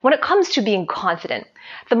When it comes to being confident,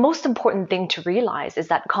 the most important thing to realize is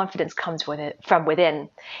that confidence comes from within.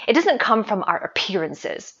 It doesn't come from our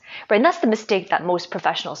appearances, right? And that's the mistake that most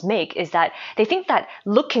professionals make, is that they think that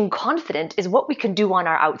looking confident is what we can do on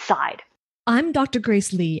our outside. I'm Dr.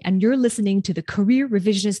 Grace Lee, and you're listening to the Career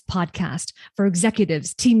Revisionist Podcast for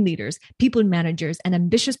executives, team leaders, people managers, and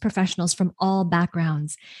ambitious professionals from all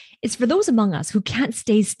backgrounds. It's for those among us who can't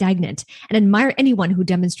stay stagnant and admire anyone who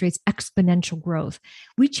demonstrates exponential growth.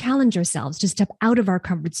 We challenge ourselves to step out of our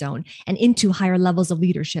comfort zone and into higher levels of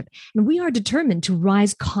leadership, and we are determined to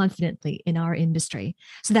rise confidently in our industry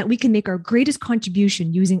so that we can make our greatest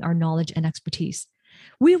contribution using our knowledge and expertise.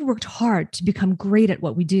 We have worked hard to become great at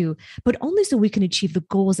what we do, but only so we can achieve the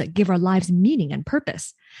goals that give our lives meaning and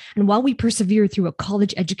purpose. And while we persevere through a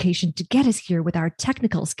college education to get us here with our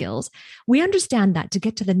technical skills, we understand that to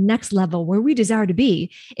get to the next level where we desire to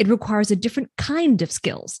be, it requires a different kind of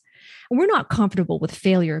skills. And we're not comfortable with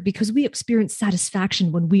failure because we experience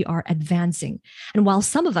satisfaction when we are advancing. And while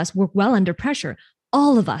some of us work well under pressure,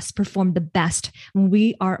 all of us perform the best when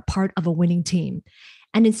we are part of a winning team.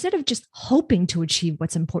 And instead of just hoping to achieve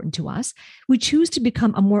what's important to us, we choose to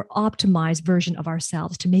become a more optimized version of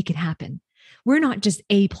ourselves to make it happen. We're not just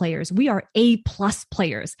A players, we are A+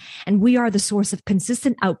 players, and we are the source of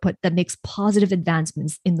consistent output that makes positive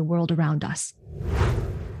advancements in the world around us.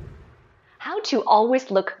 How to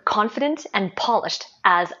always look confident and polished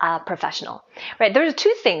as a professional, right? There's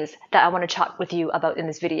two things that I want to talk with you about in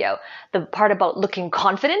this video. The part about looking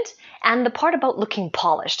confident and the part about looking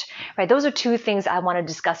polished, right? Those are two things I want to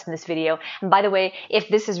discuss in this video. And by the way, if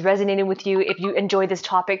this is resonating with you, if you enjoy this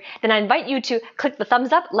topic, then I invite you to click the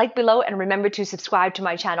thumbs up, like below, and remember to subscribe to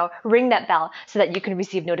my channel, ring that bell so that you can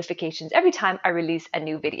receive notifications every time I release a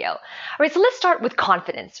new video. All right, so let's start with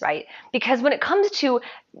confidence, right? Because when it comes to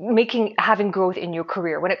having growth in your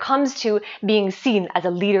career, when it comes to being seen as a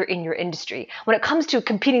leader in your industry, when it comes to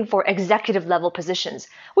competing for executive level positions,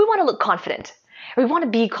 we want to look confident. We want to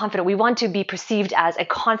be confident. We want to be perceived as a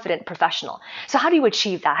confident professional. So how do you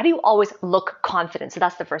achieve that? How do you always look confident? So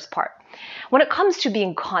that's the first part. When it comes to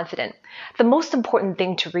being confident, the most important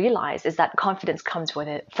thing to realize is that confidence comes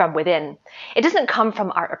from within. It doesn't come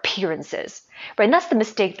from our appearances, right? And that's the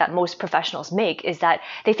mistake that most professionals make, is that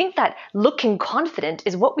they think that looking confident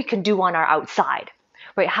is what we can do on our outside.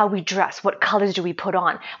 Right? How we dress, what colors do we put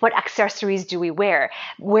on, what accessories do we wear,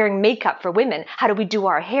 wearing makeup for women, how do we do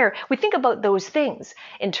our hair? We think about those things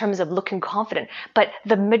in terms of looking confident, but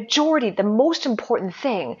the majority, the most important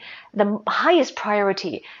thing, the highest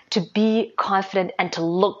priority to be confident and to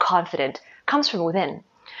look confident comes from within.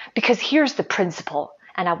 Because here's the principle,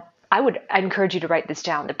 and I encourage you to write this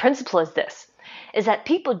down. The principle is this, is that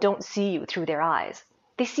people don't see you through their eyes,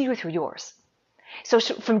 they see you through yours. So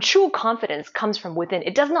from true confidence comes from within.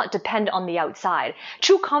 It does not depend on the outside.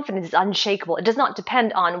 True confidence is unshakable. It does not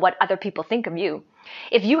depend on what other people think of you.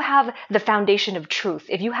 If you have the foundation of truth,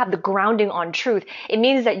 if you have the grounding on truth, it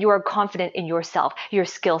means that you are confident in yourself, your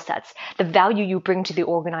skill sets, the value you bring to the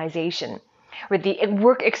organization, or the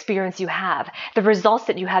work experience you have, the results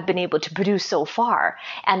that you have been able to produce so far,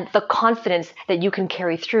 and the confidence that you can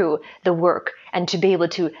carry through the work and to be able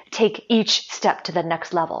to take each step to the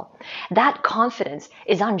next level. That confidence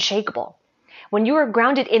is unshakable. When you are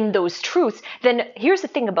grounded in those truths, then here's the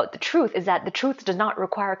thing about the truth, is that the truth does not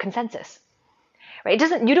require consensus. Right?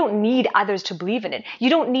 You don't need others to believe in it.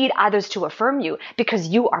 You don't need others to affirm you because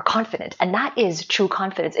you are confident. And that is true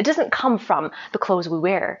confidence. It doesn't come from the clothes we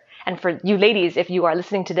wear. And for you ladies, if you are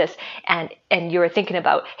listening to this and you're thinking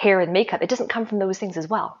about hair and makeup, it doesn't come from those things as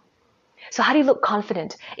well. So how do you look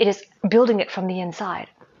confident? It is building it from the inside.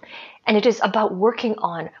 And it is about working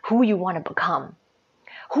on who you want to become.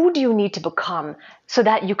 Who do you need to become so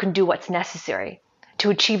that you can do what's necessary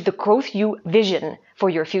to achieve the growth you vision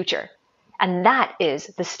for your future? And that is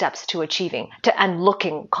the steps to achieving and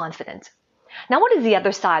looking confident. Now, what is the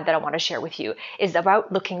other side that I want to share with you is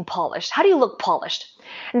about looking polished. How do you look polished?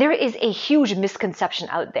 And there is a huge misconception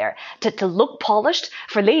out there. To look polished,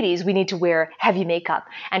 for ladies, we need to wear heavy makeup.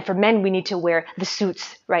 And for men, we need to wear the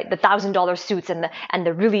suits, right? The $1,000 suits and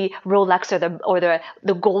the really Rolex or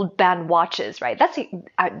the gold band watches, right? That's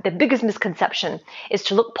the biggest misconception, is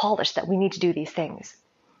to look polished, that we need to do these things.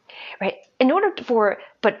 Right?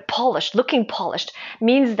 Looking polished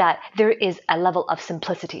means that there is a level of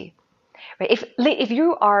simplicity. Right? If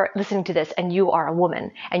you are listening to this and you are a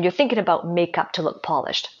woman and you're thinking about makeup to look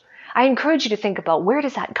polished, I encourage you to think about, where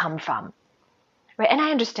does that come from? Right? And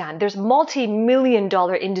I understand there's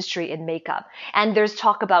multi-million-dollar industry in makeup, and there's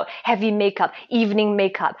talk about heavy makeup, evening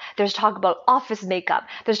makeup. There's talk about office makeup.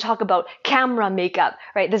 There's talk about camera makeup,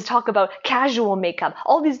 right? There's talk about casual makeup.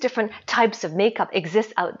 All these different types of makeup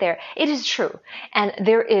exist out there. It is true. And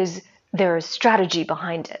there is strategy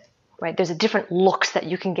behind it, right? There's a different looks that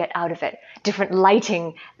you can get out of it, different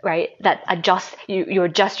lighting, right? That you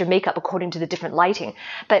adjust your makeup according to the different lighting.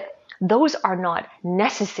 But those are not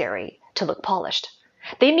necessary to look polished.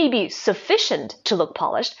 They may be sufficient to look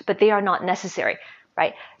polished, but they are not necessary,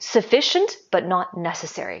 right? Sufficient, but not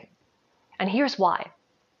necessary. And here's why.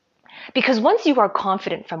 Because once you are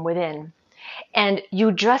confident from within and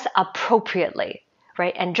you dress appropriately,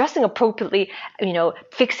 right? And dressing appropriately,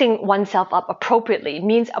 fixing oneself up appropriately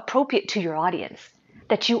means appropriate to your audience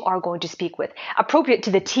that you are going to speak with, appropriate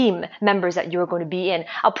to the team members that you're going to be in,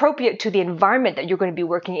 appropriate to the environment that you're going to be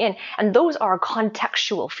working in. And those are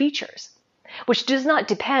contextual features, which does not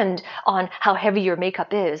depend on how heavy your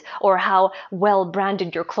makeup is, or how well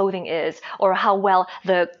branded your clothing is, or how well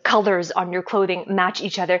the colors on your clothing match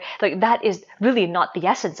each other. Like, that is really not the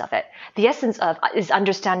essence of it. The essence of is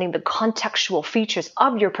understanding the contextual features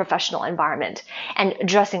of your professional environment and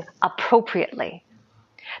dressing appropriately.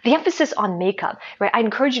 The emphasis on makeup, right? I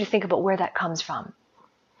encourage you to think about where that comes from.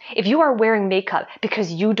 If you are wearing makeup because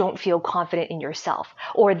you don't feel confident in yourself,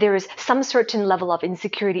 or there is some certain level of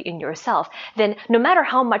insecurity in yourself, then no matter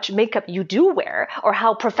how much makeup you do wear or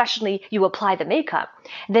how professionally you apply the makeup,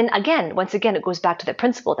 then once again, it goes back to the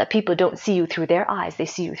principle that people don't see you through their eyes, they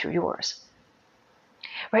see you through yours.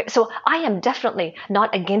 Right? So I am definitely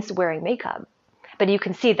not against wearing makeup, but you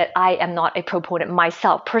can see that I am not a proponent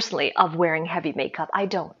myself personally of wearing heavy makeup. I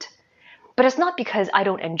don't. But it's not because I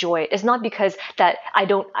don't enjoy it. It's not because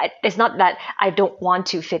it's not that I don't want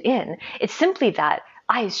to fit in. It's simply that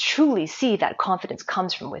I truly see that confidence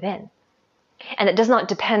comes from within. And it does not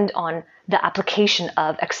depend on the application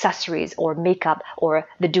of accessories or makeup or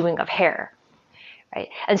the doing of hair. Right?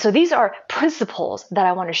 And so these are principles that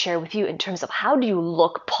I want to share with you in terms of how do you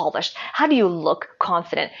look polished? How do you look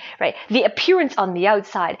confident? Right? The appearance on the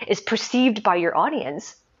outside is perceived by your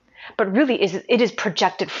audience, but really it is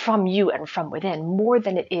projected from you and from within more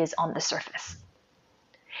than it is on the surface.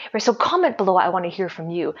 Right? So comment below. I want to hear from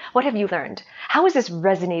you. What have you learned? How has this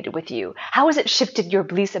resonated with you? How has it shifted your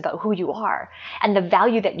beliefs about who you are and the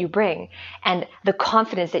value that you bring and the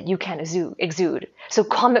confidence that you can exude? So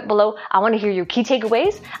comment below. I want to hear your key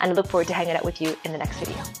takeaways, and I look forward to hanging out with you in the next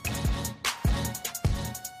video.